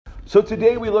So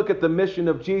today we look at the mission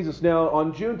of Jesus. Now,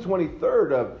 on June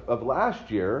 23rd of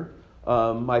last year,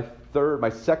 my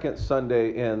second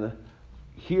Sunday in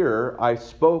here, I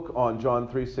spoke on John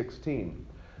 3:16.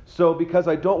 So because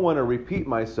I don't want to repeat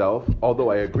myself,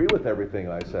 although I agree with everything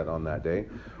I said on that day,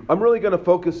 I'm really going to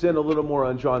focus in a little more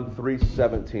on John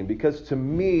 3:17, because to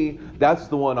me, that's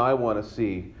the one I want to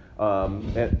see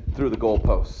through the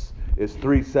goalposts, is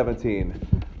 3:17.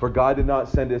 For God did not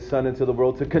send his Son into the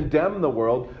world to condemn the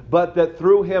world, but that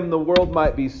through him the world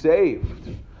might be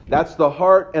saved. That's the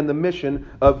heart and the mission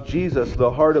of Jesus,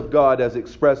 the heart of God as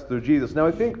expressed through Jesus. Now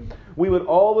I think we would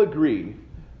all agree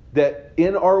that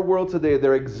in our world today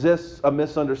there exists a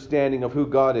misunderstanding of who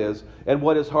God is and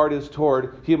what his heart is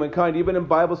toward humankind. Even in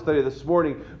Bible study this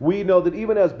morning, we know that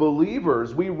even as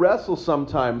believers, we wrestle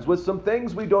sometimes with some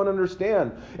things we don't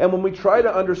understand. And when we try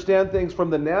to understand things from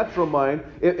the natural mind,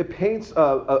 it paints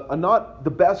a not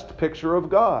the best picture of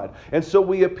God. And so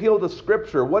we appeal to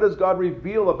Scripture. What does God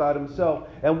reveal about himself?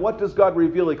 And what does God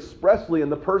reveal expressly in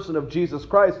the person of Jesus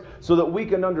Christ so that we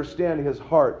can understand his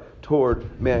heart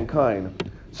toward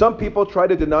mankind? Some people try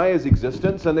to deny his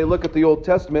existence, and they look at the Old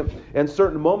Testament and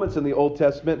certain moments in the Old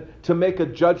Testament to make a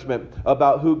judgment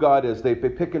about who God is. They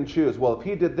pick and choose. Well, if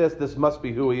he did this, this must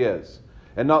be who he is,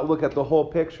 and not look at the whole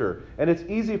picture. And it's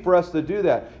easy for us to do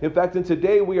that. In fact, in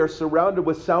today we are surrounded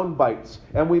with sound bites,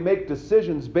 and we make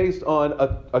decisions based on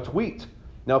a tweet.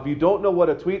 Now, if you don't know what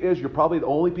a tweet is, you're probably the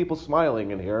only people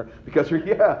smiling in here because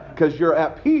you're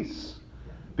at peace.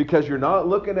 Because you're not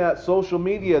looking at social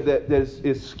media that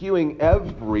is skewing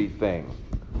everything.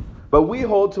 But we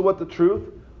hold to what the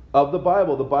truth of the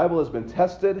Bible. The Bible has been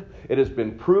tested, it has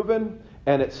been proven,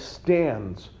 and it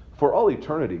stands for all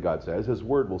eternity, God says. His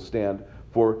word will stand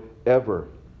forever.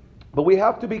 But we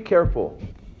have to be careful.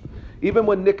 Even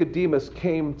when Nicodemus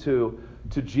came to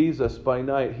Jesus by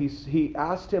night, he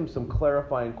asked him some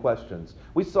clarifying questions.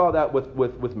 We saw that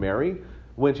with Mary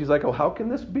when she's like, oh, how can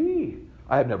this be?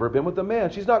 I have never been with a man.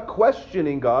 She's not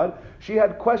questioning God. She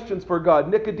had questions for God.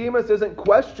 Nicodemus isn't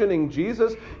questioning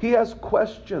Jesus. He has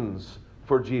questions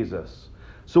for Jesus.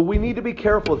 So we need to be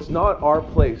careful. It's not our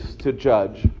place to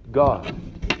judge God.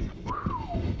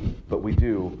 But we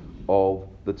do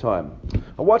all the time.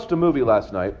 I watched a movie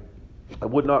last night. I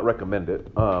would not recommend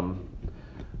it.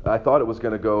 I thought it was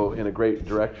going to go in a great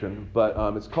direction, but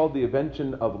it's called The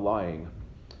Invention of Lying.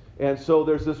 And so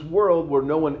there's this world where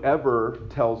no one ever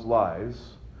tells lies.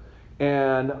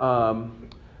 And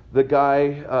the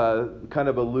guy, kind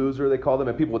of a loser, they call them,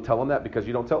 and people would tell him that because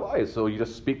you don't tell lies. So you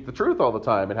just speak the truth all the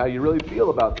time and how you really feel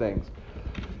about things.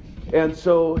 And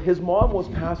so his mom was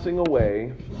passing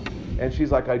away, and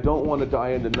she's like, I don't want to die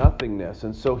into nothingness.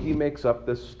 And so he makes up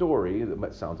this story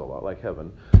that sounds a lot like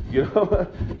heaven. You know,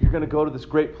 you're going to go to this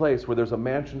great place where there's a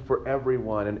mansion for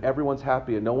everyone, and everyone's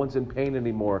happy, and no one's in pain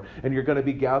anymore, and you're going to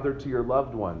be gathered to your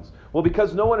loved ones. Well,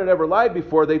 because no one had ever lied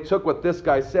before, they took what this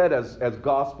guy said as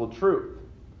gospel truth.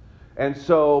 And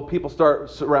so people start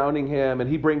surrounding him, and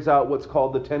he brings out what's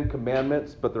called the 10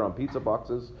 Commandments, but they're on pizza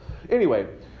boxes. Anyway,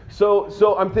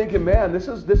 so I'm thinking, man, this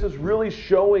is really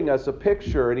showing us a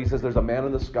picture. And he says, there's a man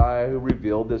in the sky who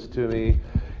revealed this to me.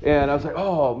 And I was like,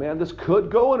 oh, man, this could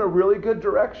go in a really good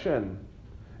direction.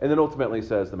 And then ultimately he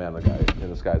says, the man in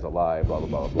the sky is a lie, blah, blah,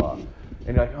 blah, blah.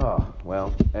 And you're like, oh,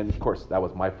 well. And of course, that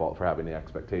was my fault for having the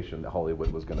expectation that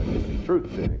Hollywood was going to give any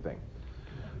truth to anything.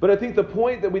 But I think the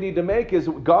point that we need to make is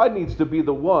God needs to be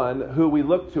the one who we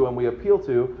look to and we appeal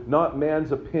to, not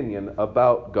man's opinion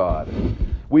about God.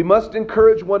 We must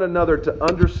encourage one another to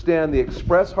understand the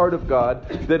express heart of God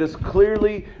that is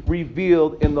clearly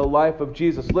revealed in the life of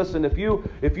Jesus. Listen, if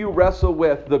you wrestle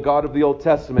with the God of the Old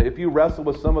Testament, if you wrestle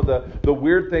with some of the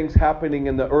weird things happening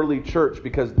in the early church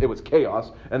because it was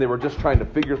chaos and they were just trying to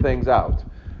figure things out,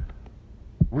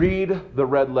 read the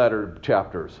red letter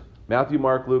chapters, Matthew,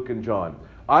 Mark, Luke, and John.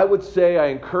 I would say I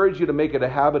encourage you to make it a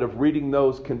habit of reading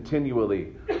those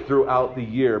continually throughout the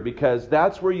year, because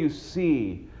that's where you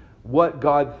see what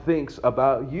God thinks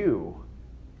about you.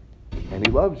 And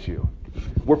he loves you.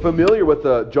 We're familiar with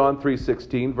the John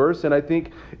 3:16 verse, and I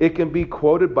think it can be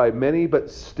quoted by many,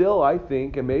 but still I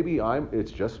think, and maybe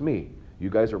it's just me. You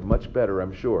guys are much better,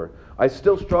 I'm sure. I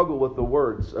still struggle with the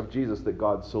words of Jesus that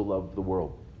God so loved the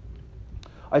world.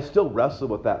 I still wrestle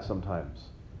with that sometimes.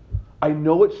 I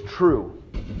know it's true,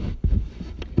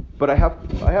 but I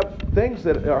have things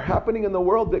that are happening in the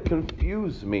world that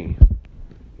confuse me.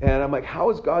 And I'm like,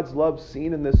 how is God's love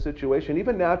seen in this situation?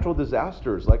 Even natural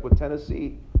disasters, like with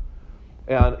Tennessee.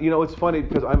 And, it's funny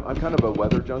because I'm kind of a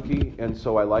weather junkie, and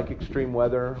so I like extreme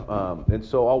weather. And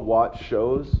so I'll watch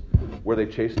shows where they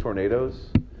chase tornadoes.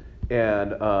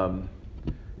 And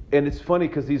And it's funny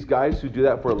because these guys who do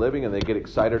that for a living and they get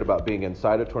excited about being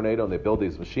inside a tornado and they build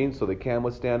these machines so they can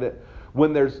withstand it.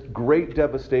 When there's great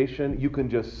devastation, you can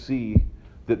just see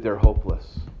that they're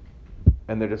hopeless.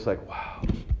 And they're just like, wow.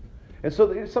 And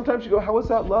so sometimes you go, how is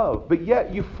that love? But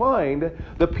yet you find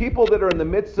the people that are in the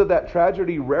midst of that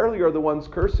tragedy rarely are the ones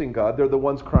cursing God. They're the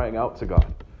ones crying out to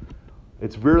God.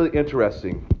 It's really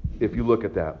interesting if you look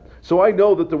at that. So I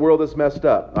know that the world is messed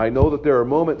up. I know that there are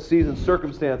moments, seasons,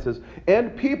 circumstances,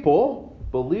 and people,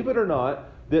 believe it or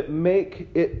not, that make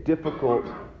it difficult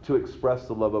to express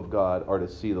the love of God or to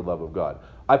see the love of God.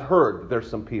 I've heard that there's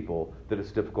some people that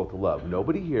it's difficult to love.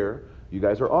 Nobody here. You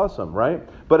guys are awesome, right?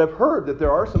 But I've heard that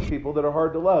there are some people that are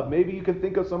hard to love. Maybe you can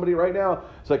think of somebody right now.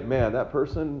 It's like, man, that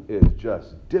person is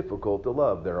just difficult to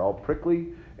love. They're all prickly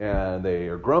and they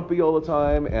are grumpy all the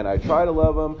time, and I try to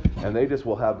love them and they just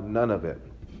will have none of it.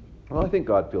 Well, I think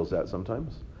God feels that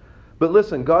sometimes. But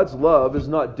listen, God's love is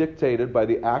not dictated by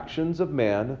the actions of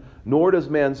man, nor does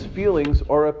man's feelings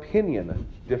or opinion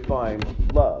define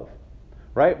love.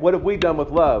 Right? What have we done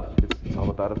with love? It's all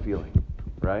about a feeling,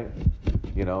 right?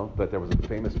 You know, but there was a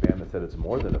famous band that said it's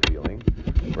more than a feeling,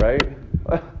 right?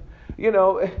 You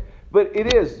know, but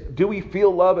it is. Do we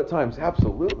feel love at times?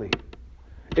 Absolutely.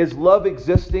 Is love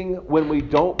existing when we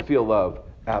don't feel love?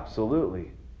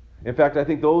 Absolutely. In fact, I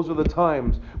think those are the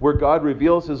times where God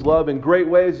reveals His love in great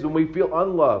ways when we feel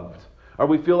unloved, or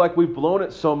we feel like we've blown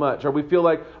it so much, or we feel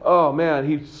like, oh man,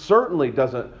 He certainly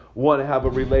doesn't want to have a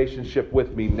relationship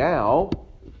with me now.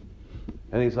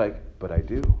 And He's like, but I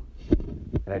do.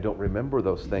 And I don't remember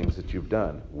those things that you've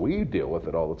done. We deal with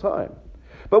it all the time.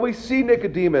 But we see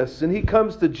Nicodemus, and he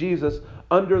comes to Jesus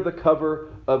under the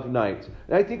cover of night.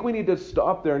 And I think we need to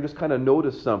stop there and just kind of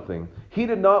notice something. He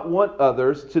did not want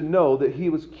others to know that he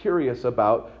was curious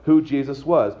about who Jesus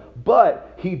was.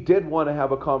 But he did want to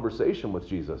have a conversation with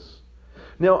Jesus.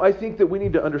 Now, I think that we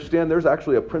need to understand there's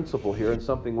actually a principle here, and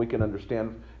something we can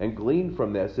understand and glean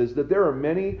from this is that there are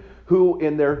many who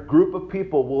in their group of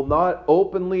people will not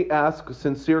openly ask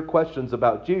sincere questions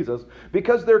about Jesus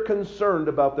because they're concerned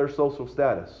about their social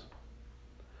status.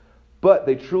 But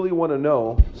they truly want to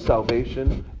know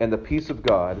salvation and the peace of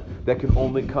God that can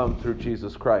only come through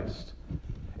Jesus Christ.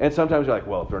 And sometimes you're like,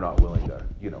 well, if they're not willing to,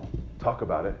 talk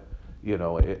about it,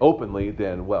 openly,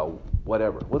 then, well,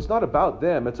 whatever. Well, it's not about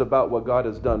them. It's about what God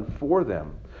has done for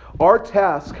them. Our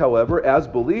task, however, as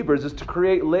believers, is to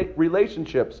create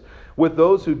relationships with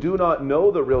those who do not know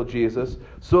the real Jesus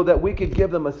so that we can give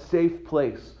them a safe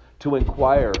place to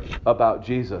inquire about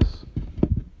Jesus.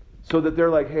 So that they're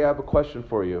like, hey, I have a question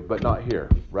for you, but not here,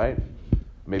 right?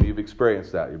 Maybe you've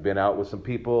experienced that. You've been out with some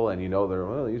people and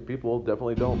these people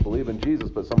definitely don't believe in Jesus,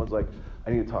 but someone's like,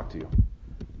 I need to talk to you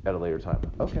at a later time.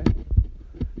 Okay.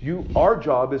 Our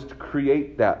job is to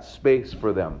create that space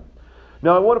for them.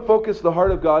 Now, I want to focus the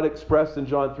heart of God expressed in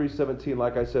John 3:17,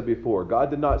 like I said before. God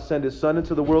did not send His Son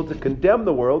into the world to condemn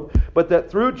the world, but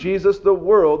that through Jesus the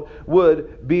world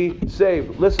would be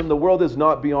saved. Listen, the world is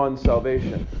not beyond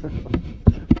salvation.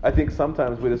 I think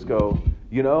sometimes we just go,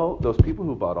 those people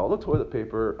who bought all the toilet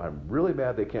paper, I'm really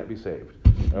mad they can't be saved.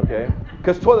 Okay?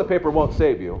 Because toilet paper won't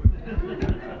save you.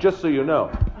 Just so you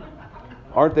know.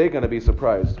 Aren't they going to be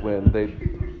surprised when they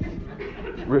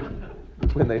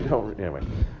don't? Anyway.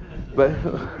 But,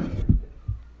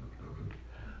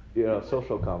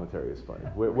 social commentary is funny.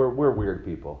 We're weird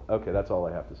people. Okay, that's all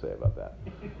I have to say about that.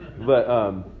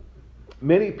 But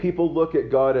many people look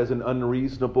at God as an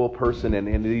unreasonable person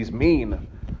and He's mean.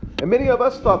 And many of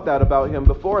us thought that about Him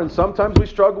before, and sometimes we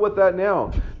struggle with that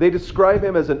now. They describe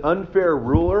Him as an unfair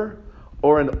ruler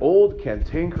or an old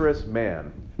cantankerous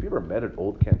man. Have you ever met an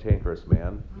old cantankerous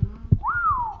man?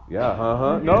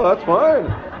 Yeah, No, that's fine.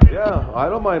 Yeah, I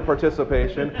don't mind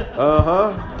participation.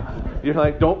 You're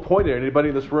like, don't point at anybody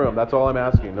in this room. That's all I'm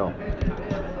asking. No.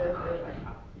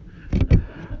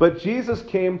 But Jesus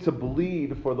came to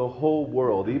bleed for the whole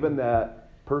world, even that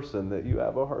person that you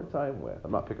have a hard time with.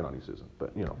 I'm not picking on you, Susan,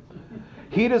 but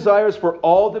He desires for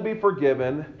all to be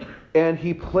forgiven, and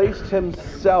He placed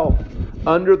Himself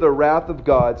under the wrath of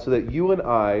God so that you and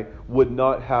I would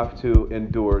not have to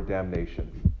endure damnation.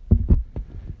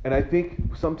 And I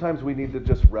think sometimes we need to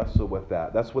just wrestle with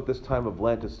that. That's what this time of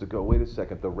Lent is to go, wait a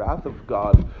second, the wrath of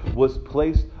God was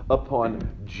placed upon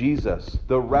Jesus.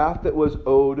 The wrath that was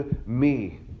owed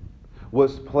me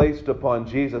was placed upon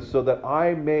Jesus so that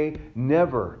I may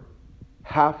never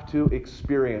have to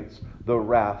experience the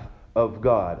wrath of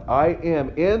God. I am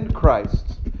in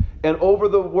Christ. And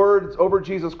over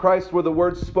Jesus Christ were the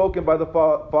words spoken by the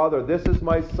Father. This is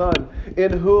my Son,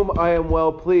 in whom I am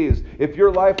well pleased. If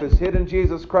your life is hid in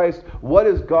Jesus Christ, what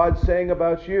is God saying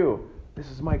about you?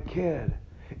 This is my kid.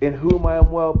 in whom I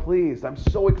am well pleased. I'm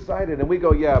so excited. And we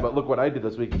go, yeah, but look what I did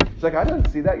this week. It's like, I didn't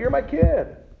see that. You're my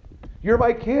kid. You're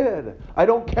my kid. I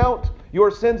don't count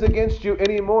your sins against you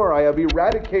anymore. I have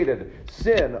eradicated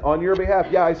sin on your behalf.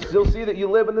 Yeah, I still see that you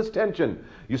live in this tension.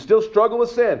 You still struggle with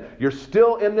sin. You're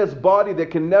still in this body that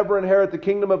can never inherit the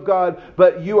kingdom of God,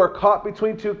 but you are caught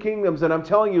between two kingdoms. And I'm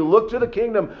telling you, look to the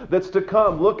kingdom that's to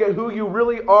come. Look at who you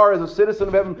really are as a citizen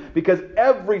of heaven, because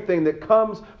everything that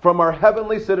comes from our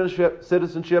heavenly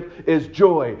citizenship is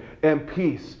joy and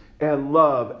peace and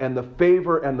love and the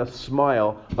favor and the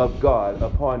smile of God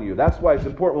upon you. That's why it's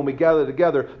important when we gather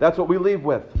together. That's what we leave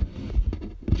with.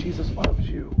 Jesus loves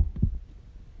you.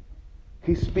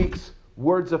 He speaks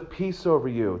words of peace over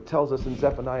you. It tells us in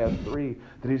Zephaniah 3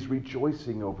 that He's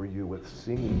rejoicing over you with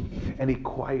singing, and He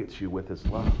quiets you with His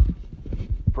love.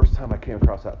 First time I came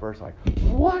across that verse, like,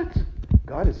 what?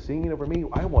 God is singing over me?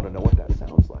 I want to know what that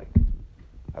sounds like.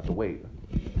 I have to wait,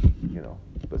 you know.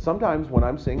 But sometimes when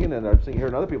I'm singing and I'm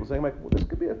hearing other people sing, I'm like, well, this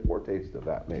could be a foretaste of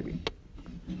that, maybe.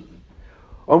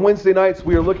 On Wednesday nights,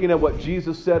 we are looking at what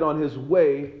Jesus said on His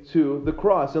way to the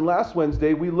cross. And last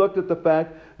Wednesday, we looked at the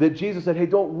fact that Jesus said, hey,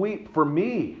 don't weep for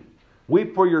me.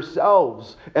 Weep for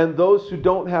yourselves and those who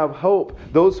don't have hope,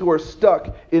 those who are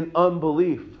stuck in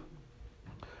unbelief.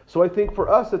 So I think for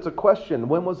us, it's a question.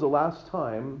 When was the last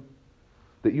time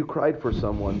that you cried for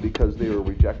someone because they were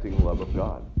rejecting the love of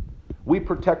God? We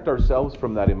protect ourselves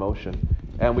from that emotion.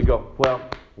 And we go, well,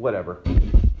 whatever.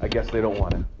 I guess they don't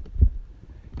want it.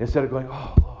 Instead of going,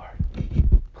 oh,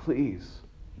 Lord, please,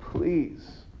 please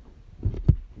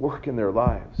work in their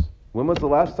lives. When was the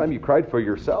last time you cried for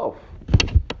yourself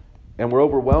and were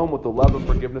overwhelmed with the love and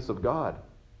forgiveness of God?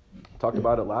 Talked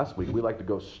about it last week. We like to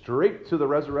go straight to the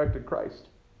resurrected Christ.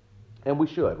 And we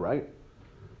should, right?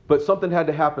 But something had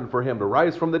to happen for Him to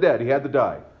rise from the dead. He had to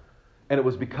die. And it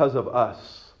was because of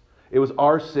us. It was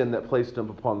our sin that placed Him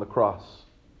upon the cross.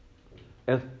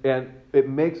 And it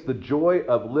makes the joy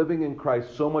of living in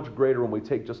Christ so much greater when we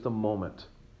take just a moment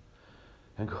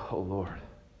and go, oh Lord,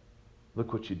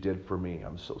 look what you did for me.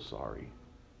 I'm so sorry.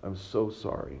 I'm so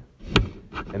sorry.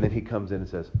 And then He comes in and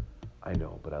says, I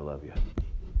know, but I love you.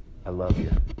 I love you.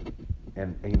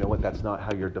 And you know what? That's not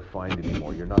how you're defined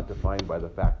anymore. You're not defined by the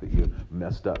fact that you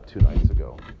messed up 2 nights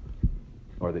ago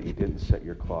or that you didn't set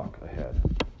your clock ahead.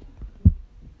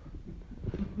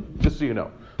 Just so you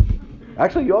know.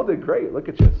 Actually, you all did great. Look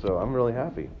at you. So I'm really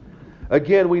happy.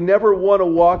 Again, we never want to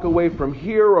walk away from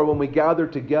here or when we gather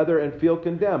together and feel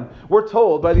condemned. We're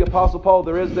told by the Apostle Paul,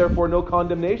 there is therefore no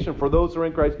condemnation for those who are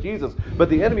in Christ Jesus. But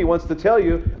the enemy wants to tell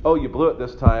you, oh, you blew it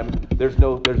this time. There's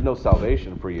no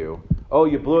salvation for you. Oh,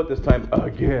 you blew it this time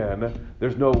again.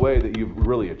 There's no way that you're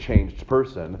really a changed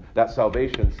person. That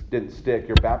salvation didn't stick.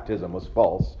 Your baptism was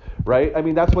false. Right? I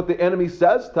mean, that's what the enemy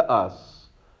says to us.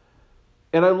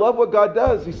 And I love what God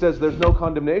does. He says there's no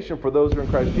condemnation for those who are in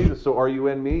Christ Jesus. So are you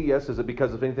in me? Yes. Is it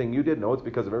because of anything you did? No, it's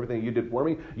because of everything you did for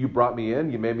me. You brought me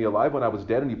in. You made me alive when I was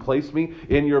dead, and you placed me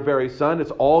in your very Son.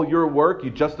 It's all your work. You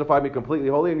justified me completely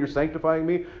holy, and you're sanctifying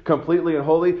me completely and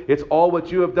holy. It's all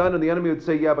what you have done. And the enemy would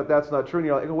say, yeah, but that's not true. And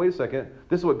you're like, oh, wait a second.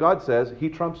 This is what God says. He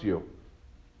trumps you.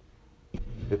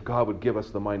 If God would give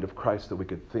us the mind of Christ that we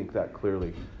could think that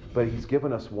clearly. But He's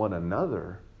given us one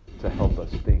another to help us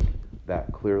think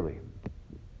that clearly.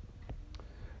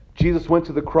 Jesus went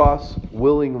to the cross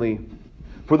willingly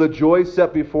for the joy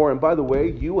set before Him. By the way,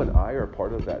 you and I are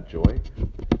part of that joy.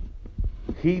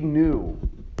 He knew,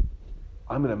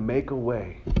 I'm going to make a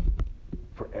way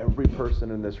for every person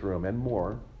in this room and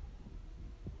more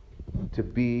to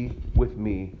be with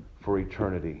me for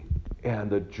eternity. And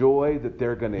the joy that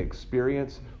they're going to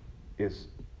experience is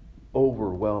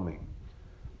overwhelming.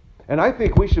 And I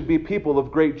think we should be people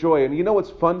of great joy. And you know what's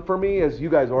fun for me is you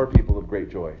guys are people of great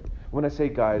joy. When I say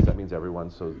guys, that means everyone,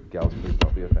 so gals, please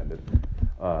don't be offended.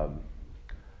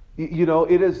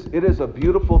 It is a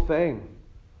beautiful thing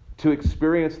to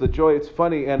experience the joy. It's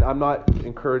funny, and I'm not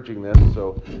encouraging this,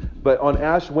 but on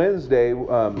Ash Wednesday,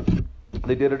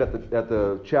 they did it at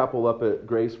the chapel up at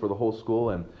Grace for the whole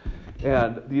school, and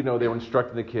they were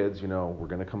instructing the kids, we're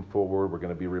going to come forward, we're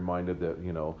going to be reminded that,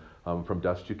 from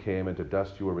dust you came, and to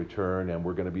dust you will return, and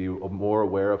we're going to be more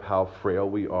aware of how frail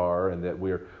we are, and that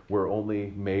we're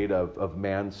only made of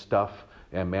man's stuff,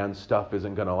 and man's stuff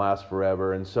isn't going to last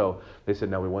forever. And so they said,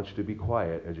 now we want you to be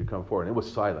quiet as you come forward. And it was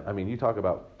silent. I mean, you talk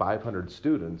about 500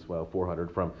 students,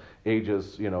 400 from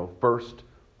ages, first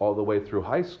all the way through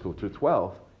high school, through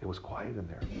 12th. It was quiet in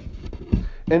there.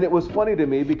 And it was funny to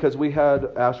me because we had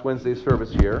Ash Wednesday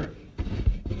service here,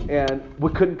 and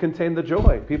we couldn't contain the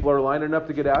joy. People are lining up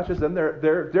to get ashes, and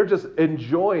they're just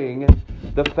enjoying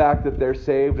the fact that they're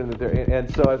saved and that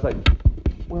and so I was like,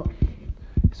 well,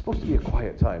 supposed to be a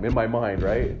quiet time in my mind,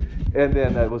 right? And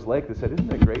then it was Lake that said,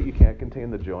 isn't it great you can't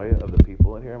contain the joy of the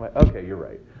people in here? I'm like, okay, you're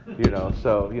right.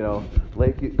 So,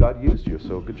 Lake, God used you,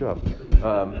 so good job.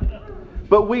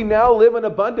 But we now live in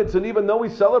abundance, and even though we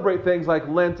celebrate things like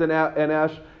Lent and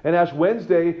Ash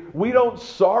Wednesday, we don't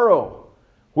sorrow.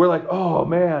 We're like, oh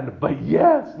man, but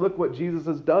yes, look what Jesus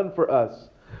has done for us.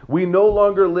 We no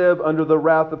longer live under the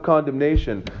wrath of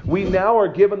condemnation. We now are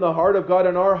given the heart of God,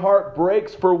 and our heart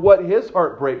breaks for what His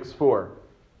heart breaks for.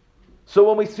 So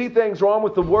when we see things wrong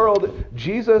with the world,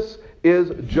 Jesus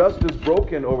is just as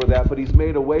broken over that, but He's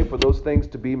made a way for those things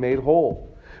to be made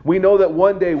whole. We know that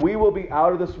one day we will be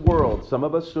out of this world, some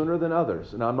of us sooner than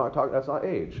others. And I'm not talking, that's not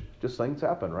age. Just things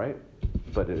happen, right?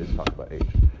 But it is talking about age.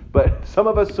 But some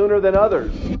of us sooner than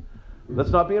others.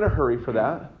 Let's not be in a hurry for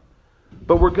that.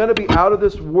 But we're going to be out of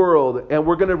this world, and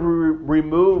we're going to be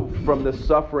removed from this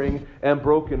suffering and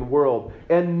broken world.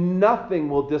 And nothing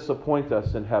will disappoint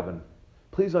us in heaven.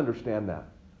 Please understand that.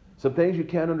 Some things you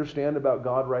can't understand about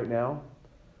God right now,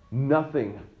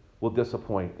 nothing will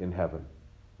disappoint in heaven.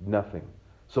 Nothing.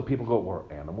 So people go, well,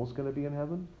 are animals going to be in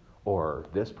heaven? Or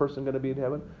this person going to be in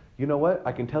heaven? You know what?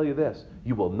 I can tell you this.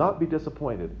 You will not be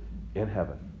disappointed in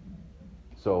heaven.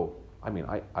 So,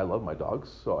 I love my dogs,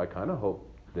 so I kind of hope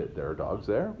that there are dogs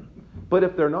there. But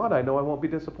if they're not, I know I won't be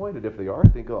disappointed. If they are, I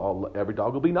think every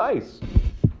dog will be nice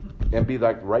and be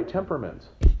like the right temperament.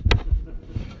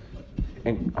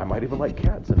 And I might even like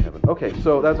cats in heaven. Okay,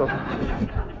 so that's okay.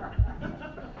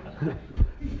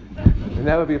 And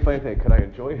that would be a funny thing. Could I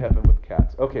enjoy heaven with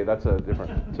cats? Okay, that's a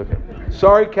different... It's okay.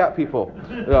 Sorry, cat people.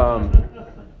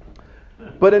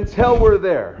 But until we're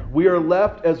there, we are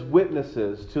left as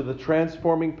witnesses to the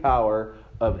transforming power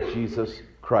of Jesus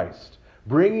Christ.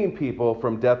 Bringing people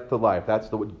from death to life.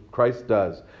 That's what Christ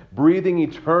does. Breathing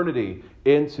eternity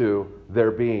into their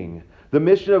being. The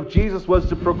mission of Jesus was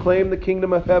to proclaim the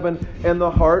kingdom of heaven and the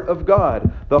heart of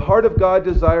God. The heart of God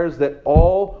desires that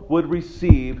all would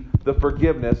receive the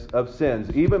forgiveness of sins,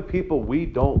 even people we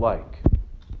don't like.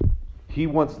 He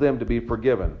wants them to be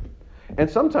forgiven. And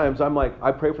sometimes I'm like,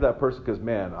 I pray for that person because,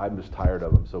 man, I'm just tired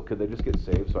of them. So could they just get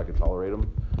saved so I can tolerate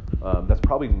them? That's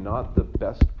probably not the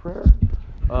best prayer.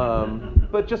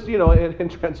 But just, in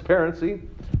transparency,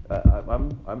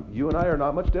 you and I are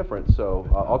not much different. So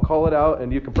I'll call it out,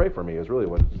 and you can pray for me is really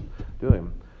what it's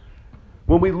doing.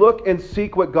 When we look and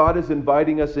seek what God is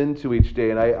inviting us into each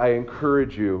day, and I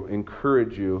encourage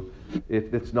you,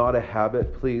 if it's not a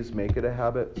habit, please make it a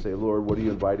habit. Say, Lord, what are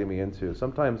you inviting me into?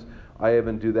 Sometimes I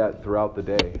even do that throughout the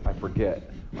day. I forget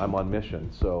I'm on mission.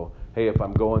 So, hey, if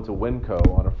I'm going to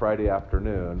Winco on a Friday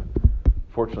afternoon,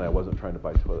 fortunately I wasn't trying to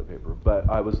buy toilet paper, but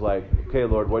I was like, okay,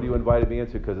 Lord, what are you inviting me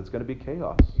into? Because it's going to be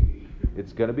chaos.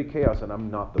 It's going to be chaos, and I'm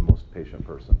not the most patient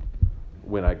person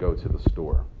when I go to the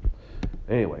store.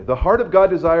 Anyway, the heart of God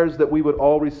desires that we would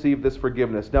all receive this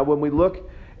forgiveness. Now, when we look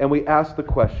and we ask the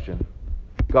question,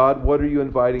 God, what are you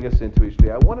inviting us into each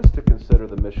day? I want us to consider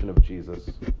the mission of Jesus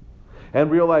and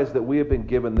realize that we have been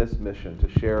given this mission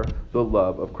to share the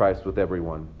love of Christ with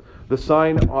everyone. The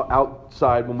sign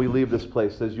outside when we leave this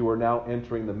place says you are now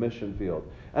entering the mission field.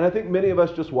 And I think many of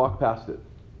us just walk past it.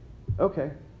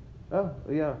 Okay. Oh,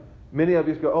 yeah. Many of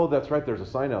you go, oh, that's right, there's a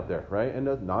sign out there, right? And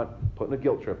not putting a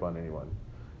guilt trip on anyone.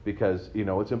 Because,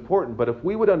 it's important. But if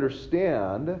we would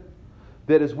understand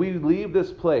that as we leave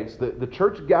this place, the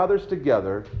church gathers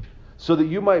together so that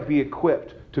you might be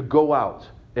equipped to go out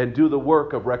and do the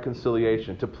work of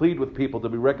reconciliation, to plead with people to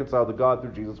be reconciled to God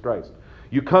through Jesus Christ.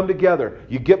 You come together,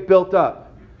 you get built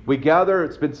up. We gather,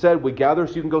 it's been said, we gather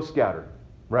so you can go scatter,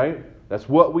 right? That's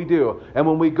what we do. And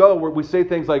when we go, we say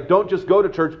things like, don't just go to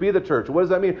church, be the church. What does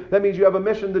that mean? That means you have a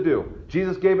mission to do.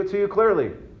 Jesus gave it to you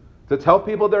clearly. To tell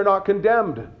people they're not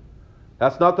condemned.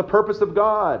 That's not the purpose of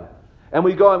God. And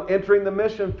we go, I'm entering the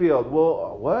mission field.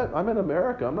 Well, what? I'm in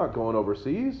America. I'm not going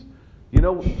overseas.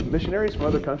 Missionaries from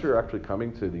other countries are actually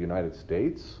coming to the United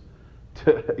States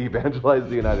to evangelize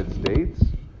the United States.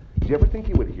 Do you ever think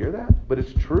you would hear that? But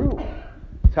it's true.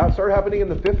 It started happening in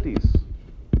the 50s.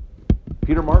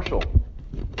 Peter Marshall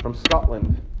from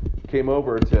Scotland came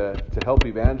over to help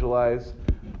evangelize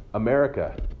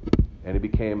America. And he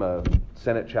became a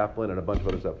Senate chaplain and a bunch of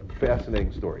other stuff.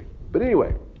 Fascinating story. But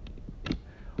anyway,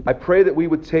 I pray that we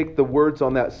would take the words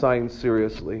on that sign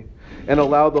seriously and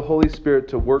allow the Holy Spirit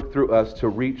to work through us to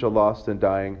reach a lost and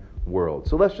dying world.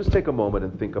 So let's just take a moment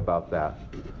and think about that.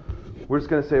 We're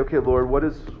just going to say, okay, Lord, what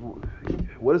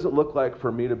does it look like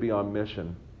for me to be on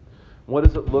mission? What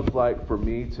does it look like for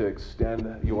me to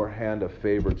extend your hand of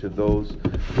favor to those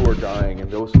who are dying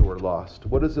and those who are lost?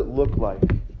 What does it look like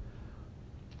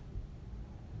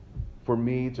for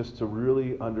me just to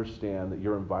really understand that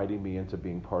you're inviting me into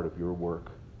being part of your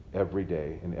work every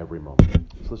day, in every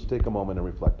moment. So let's take a moment and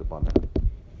reflect upon that.